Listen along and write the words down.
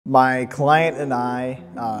My client and I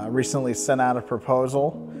recently sent out a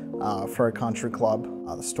proposal for a country club.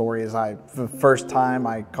 The story is the first time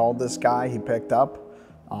I called this guy, he picked up.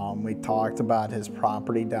 We talked about his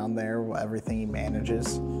property down there, everything he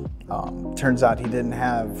manages. Turns out he didn't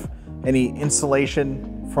have any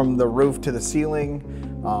insulation from the roof to the ceiling.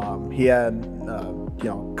 He had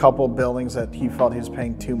a couple buildings that he felt he was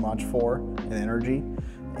paying too much for in energy,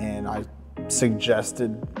 and I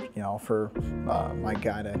suggested for my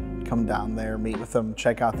guy to come down there, meet with him,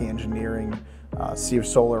 check out the engineering, see if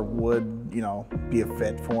solar would be a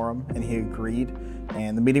fit for him, and he agreed,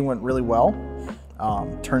 and the meeting went really well.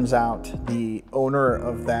 Turns out the owner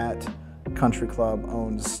of that country club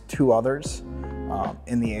owns two others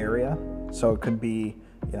in the area, so it could be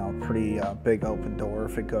pretty big open door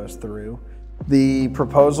if it goes through. The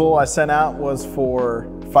proposal I sent out was for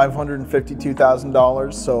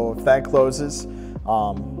 $552,000, so if that closes,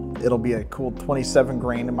 it'll be a cool 27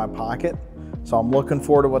 grand in my pocket. So I'm looking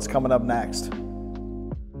forward to what's coming up next.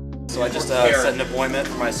 So I just set an appointment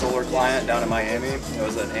for my solar client down in Miami. It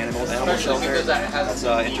was an animal shelter that's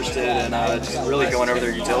interested in just really going over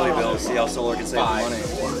their utility bill to see how solar can save them money.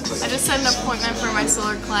 I just set an appointment for my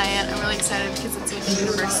solar client. I'm really excited because it's with a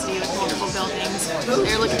university with multiple buildings.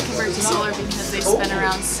 They're looking to convert to solar because they spend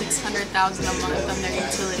around $600,000 a month on their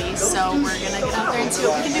utilities. So we're gonna get out there and see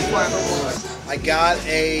what we can do for them. I got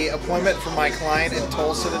an appointment for my client in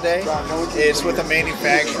Tulsa today. It's with a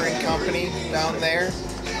manufacturing company down there.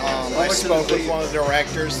 I spoke with one of the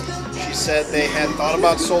directors. She said they had thought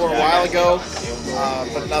about solar a while ago,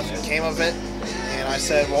 but nothing came of it. And I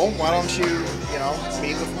said, well, why don't you,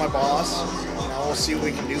 meet with my boss? We'll see what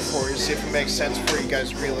we can do for you, see if it makes sense for you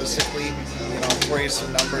guys realistically, for you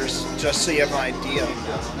some numbers, just so you have an idea.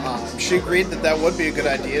 She agreed that that would be a good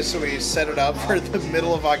idea, so we set it up for the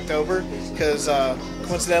middle of October, because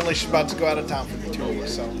coincidentally she's about to go out of town for 2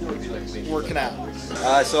 weeks, so working out.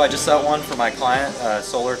 So I just set one for my client,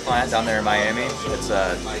 solar client down there in Miami. It's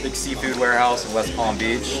a big seafood warehouse in West Palm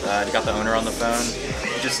Beach. Got the owner on the phone.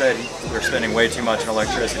 He just said we're spending way too much in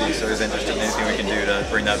electricity, so he's interested in anything we can do to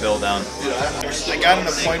bring that bill down. I got an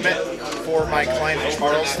appointment for my client in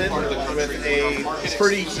Charleston with a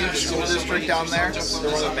pretty huge school district down there.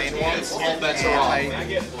 They're one of the main ones. And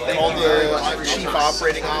I called the chief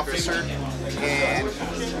operating officer, and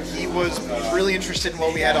he was really interested in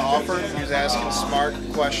what we had to offer. He was asking smart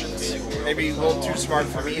questions, maybe a little too smart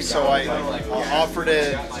for me, so I offered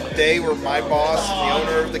a day where my boss,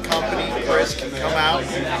 the owner of the company, Chris, can come out,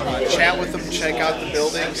 chat with them, check out the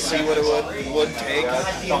building, see what it would take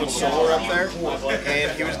to put solar up there,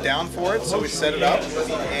 and he was down for it, so we set it up,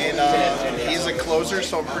 and he's a closer,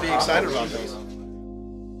 so I'm pretty excited about this.